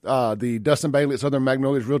The Dustin Bailey at Southern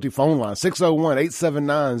Magnolias Realty phone line,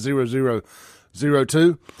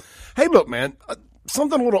 601-879-0002. Hey, look, man,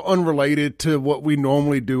 something a little unrelated to what we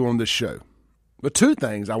normally do on this show. But two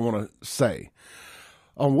things I want to say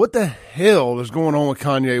on what the hell is going on with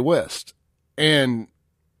Kanye West. And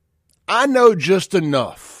I know just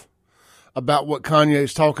enough about what Kanye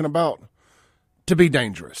is talking about to be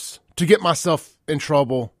dangerous, to get myself in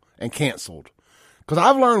trouble and canceled. Because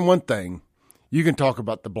I've learned one thing. You can talk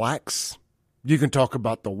about the blacks. You can talk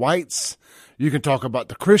about the whites. You can talk about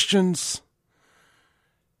the Christians.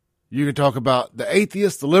 You can talk about the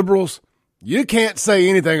atheists, the liberals. You can't say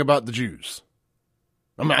anything about the Jews.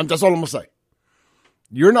 That's all I'm going to say.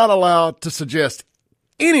 You're not allowed to suggest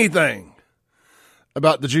anything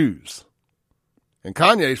about the Jews. And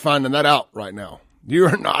Kanye's finding that out right now.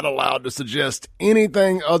 You're not allowed to suggest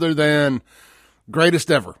anything other than greatest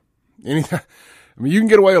ever. Anything. I mean, you can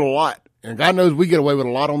get away with a lot. And God knows we get away with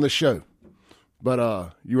a lot on this show.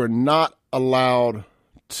 But you are not allowed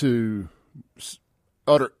to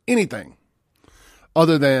utter anything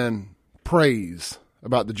other than praise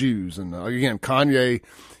about the Jews. And again, Kanye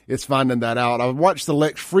is finding that out. I watched the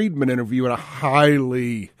Lex Friedman interview, and I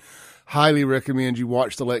highly recommend you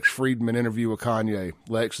watch the Lex Friedman interview with Kanye.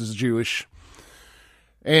 Lex is Jewish.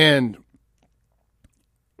 And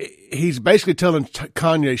he's basically telling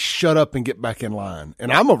Kanye, shut up and get back in line.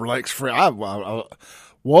 And I'm a Lex Friedman. I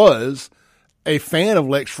was a fan of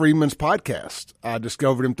Lex Friedman's podcast. I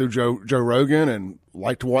discovered him through Joe Rogan and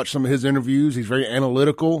like to watch some of his interviews. He's very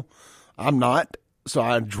analytical. I'm not. So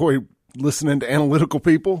I enjoy listening to analytical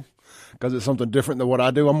people because it's something different than what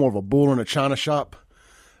I do. I'm more of a bull in a china shop.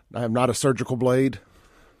 I am not a surgical blade.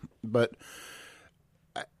 But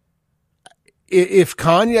if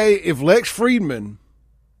Lex Friedman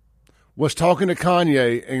was talking to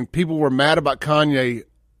Kanye and people were mad about Kanye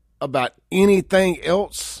about anything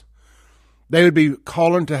else, they would be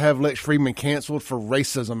calling to have Lex Friedman canceled for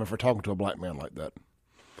racism and for talking to a black man like that.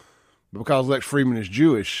 But because Lex Friedman is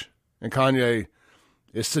Jewish and Kanye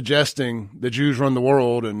is suggesting the Jews run the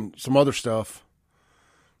world and some other stuff,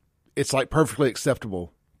 it's like perfectly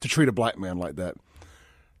acceptable to treat a black man like that.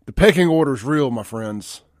 The pecking order is real, my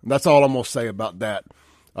friends. And that's all I'm going to say about that.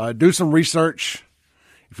 Do some research.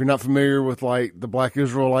 If you're not familiar with like the Black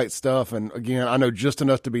Israelite stuff, and again, I know just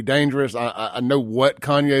enough to be dangerous. I know what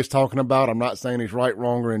Kanye is talking about. I'm not saying he's right,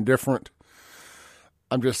 wrong, or indifferent.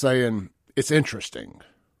 I'm just saying it's interesting.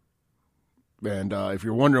 And if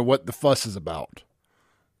you're wondering what the fuss is about,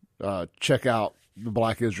 check out the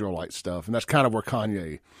Black Israelite stuff. And that's kind of where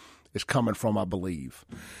Kanye is coming from, I believe.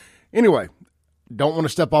 Anyway, don't want to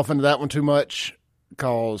step off into that one too much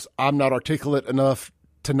because I'm not articulate enough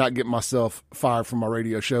to not get myself fired from my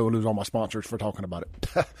radio show and lose all my sponsors for talking about it.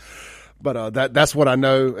 But that's what I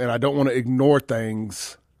know, and I don't want to ignore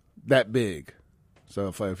things that big.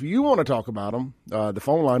 So if you want to talk about them, the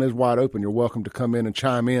phone line is wide open. You're welcome to come in and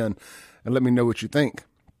chime in and let me know what you think.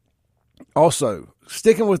 Also,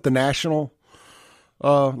 sticking with the national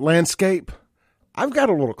landscape, I've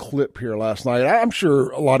got a little clip here last night. I'm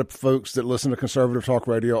sure a lot of folks that listen to conservative talk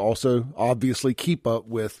radio also obviously keep up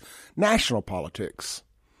with national politics.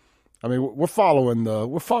 I mean, we're following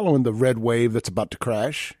the red wave that's about to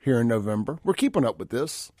crash here in November. We're keeping up with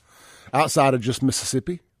this outside of just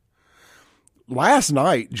Mississippi. Last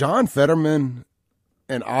night, John Fetterman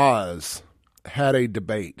and Oz had a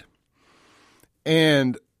debate.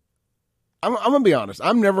 And I'm going to be honest.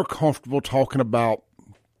 I'm never comfortable talking about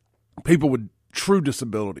people with true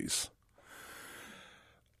disabilities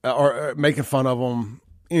or making fun of them,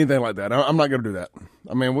 anything like that. I'm not going to do that.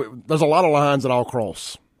 I mean, there's a lot of lines that I'll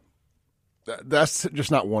cross. That's just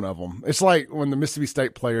not one of them. It's like when the Mississippi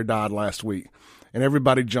State player died last week and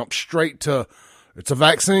everybody jumped straight to, it's a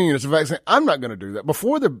vaccine. I'm not going to do that.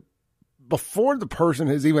 Before the person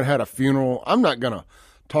has even had a funeral, I'm not going to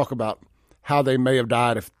talk about how they may have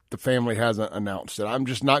died if the family hasn't announced it. I'm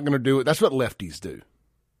just not going to do it. That's what lefties do.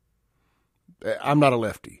 I'm not a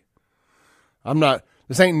lefty.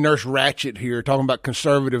 This ain't Nurse Ratched here talking about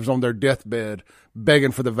conservatives on their deathbed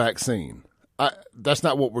begging for the vaccine. That's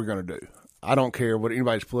not what we're going to do. I don't care what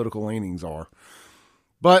anybody's political leanings are.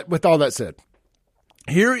 But with all that said,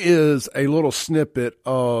 here is a little snippet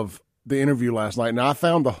of the interview last night. Now I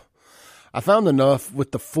found enough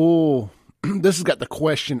with the full, this has got the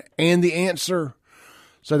question and the answer.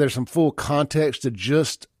 So there's some full context to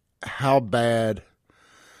just how bad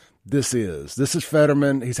this is. This is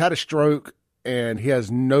Fetterman. He's had a stroke and he has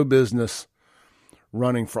no business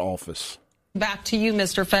running for office. Back to you,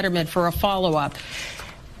 Mr. Fetterman, for a follow-up.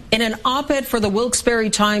 In an op-ed for the Wilkes-Barre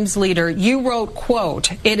Times Leader, you wrote,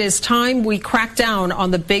 quote, "It is time we crack down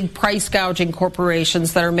on the big price gouging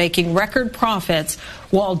corporations that are making record profits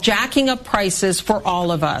while jacking up prices for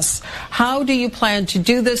all of us." How do you plan to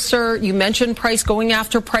do this, sir? You mentioned going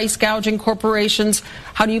after price gouging corporations.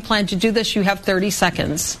 How do you plan to do this? You have 30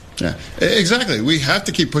 seconds. Yeah, exactly. We have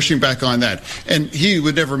to keep pushing back on that. And he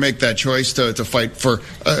would never make that choice to fight for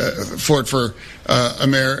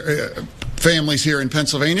families here in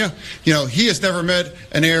Pennsylvania. You know, he has never met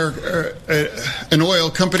an oil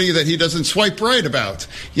company that he doesn't swipe right about.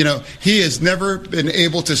 You know, he has never been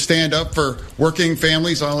able to stand up for working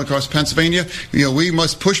families all across Pennsylvania. You know, we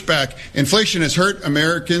must push back. Inflation has hurt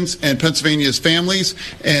Americans and Pennsylvania's families,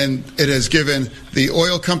 and it has given the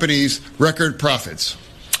oil companies record profits.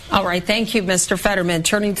 All right. Thank you, Mr. Fetterman.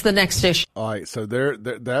 Turning to the next issue. All right. So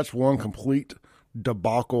that's one complete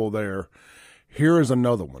debacle there. Here is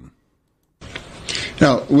another one.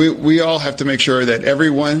 Now, we all have to make sure that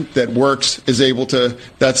everyone that works is able to,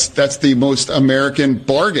 that's the most American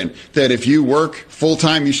bargain, that if you work full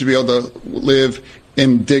time, you should be able to live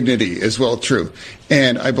in dignity as well, true.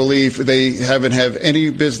 And I believe they haven't have any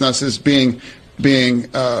businesses being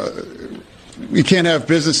you can't have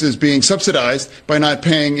businesses being subsidized by not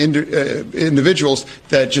paying individuals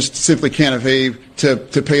that just simply can't afford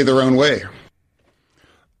to pay their own way.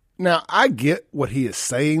 Now, I get what he is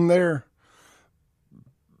saying there,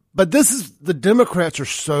 but the Democrats are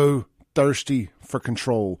so thirsty for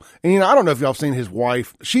control. And, you know, I don't know if y'all have seen his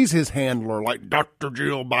wife. She's his handler, like Dr.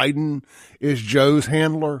 Jill Biden is Joe's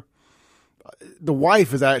handler. The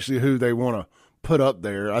wife is actually who they want to put up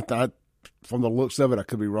there. I thought, from the looks of it, I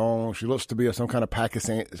could be wrong. She looks to be of some kind of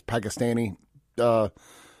Pakistani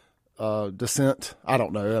descent. I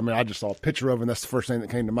don't know. I mean, I just saw a picture of her, and that's the first thing that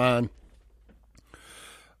came to mind.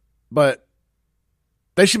 But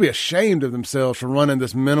they should be ashamed of themselves for running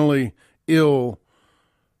this mentally ill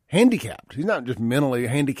handicapped. He's not just mentally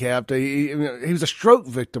handicapped. He was a stroke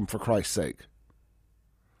victim, for Christ's sake.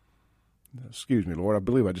 Excuse me, Lord. I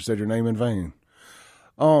believe I just said your name in vain.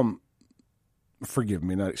 Forgive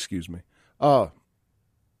me, not excuse me.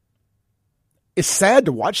 It's sad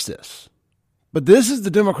to watch this, but this is the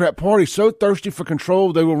Democrat Party so thirsty for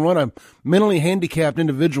control they will run a mentally handicapped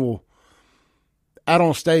individual out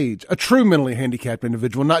on stage, a true mentally handicapped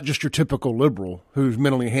individual, not just your typical liberal who's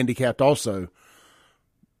mentally handicapped also.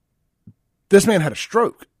 This man had a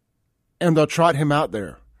stroke, and they'll trot him out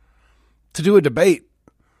there to do a debate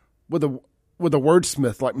with a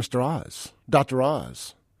wordsmith like Mr. Oz, Dr.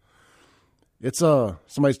 Oz. It's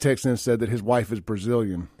somebody's texted in and said that his wife is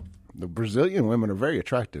Brazilian. The Brazilian women are very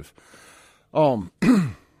attractive.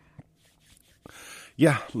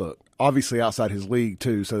 Yeah, look, obviously outside his league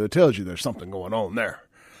too, so that tells you there's something going on there.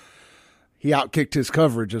 He outkicked his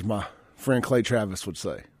coverage, as my friend Clay Travis would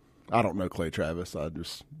say. I don't know Clay Travis,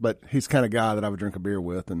 but he's the kind of guy that I would drink a beer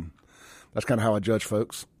with, and that's kind of how I judge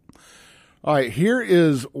folks. All right, here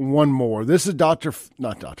is one more. This is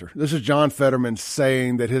This is John Fetterman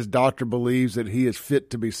saying that his doctor believes that he is fit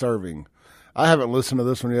to be serving. I haven't listened to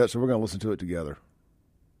this one yet, so we're going to listen to it together.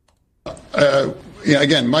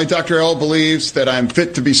 Again, my Dr. L believes that I'm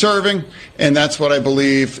fit to be serving, and that's what I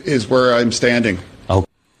believe is where I'm standing. Oh,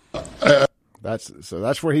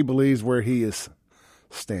 that's where he believes where he is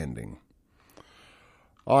standing.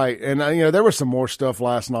 All right, and there was some more stuff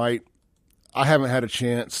last night. I haven't had a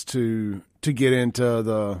chance to get into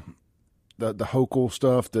the Hochul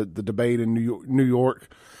stuff, the debate in New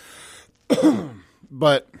York,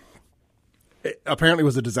 but it apparently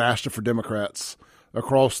was a disaster for Democrats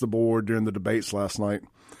across the board during the debates last night.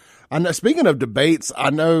 I know, speaking of debates, I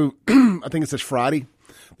know I think it's this Friday.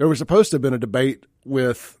 There was supposed to have been a debate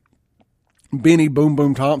with Benny Boom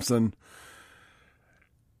Boom Thompson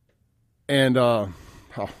and dang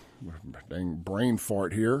brain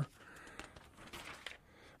fart here.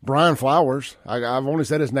 Brian Flowers. I've only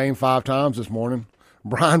said his name 5 times this morning.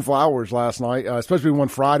 Brian Flowers last night. It's supposed to be one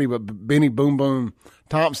Friday, but Benny Boom Boom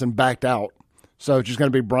Thompson backed out. So it's just going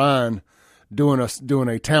to be Brian doing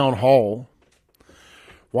a town hall.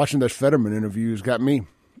 Watching those Fetterman interviews got me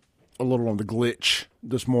a little on the glitch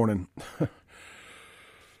this morning.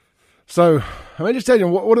 So let me just tell you,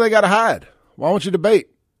 what do they got to hide? Why won't you debate?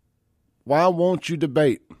 Why won't you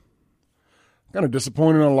debate? Kind of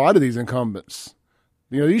disappointed in a lot of these incumbents.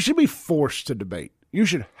 You should be forced to debate. You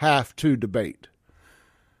should have to debate.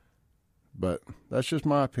 But that's just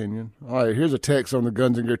my opinion. All right, here's a text on the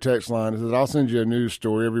Guns and Gear text line. It says, I'll send you a news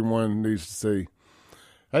story everyone needs to see.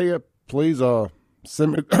 Hey, please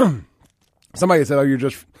send me. Somebody said,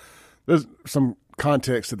 there's some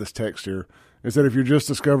context to this text here. It said, if you just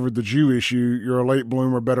discovered the Jew issue, you're a late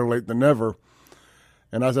bloomer, better late than never.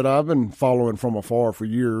 And I said, I've been following from afar for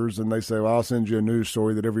years. And they say, well, I'll send you a news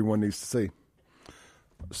story that everyone needs to see.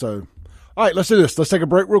 So, all right, let's do this. Let's take a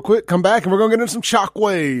break real quick, come back, and we're going to get into some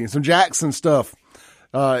Chokwe, some Jackson stuff.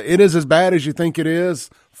 It is as bad as you think it is.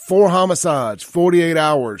 4 homicides, 48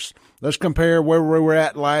 hours. Let's compare where we were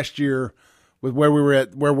at last year with where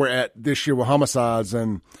we're at this year with homicides.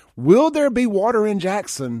 And will there be water in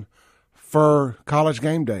Jackson for College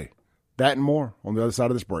game day? That and more on the other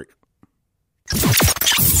side of this break.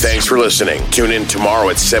 Thanks for listening. Tune in tomorrow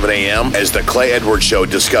at 7 a.m. as the Clay Edwards Show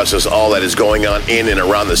discusses all that is going on in and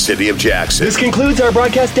around the city of Jackson. This concludes our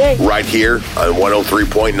broadcast day. Right here on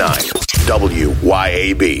 103.9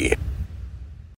 WYAB.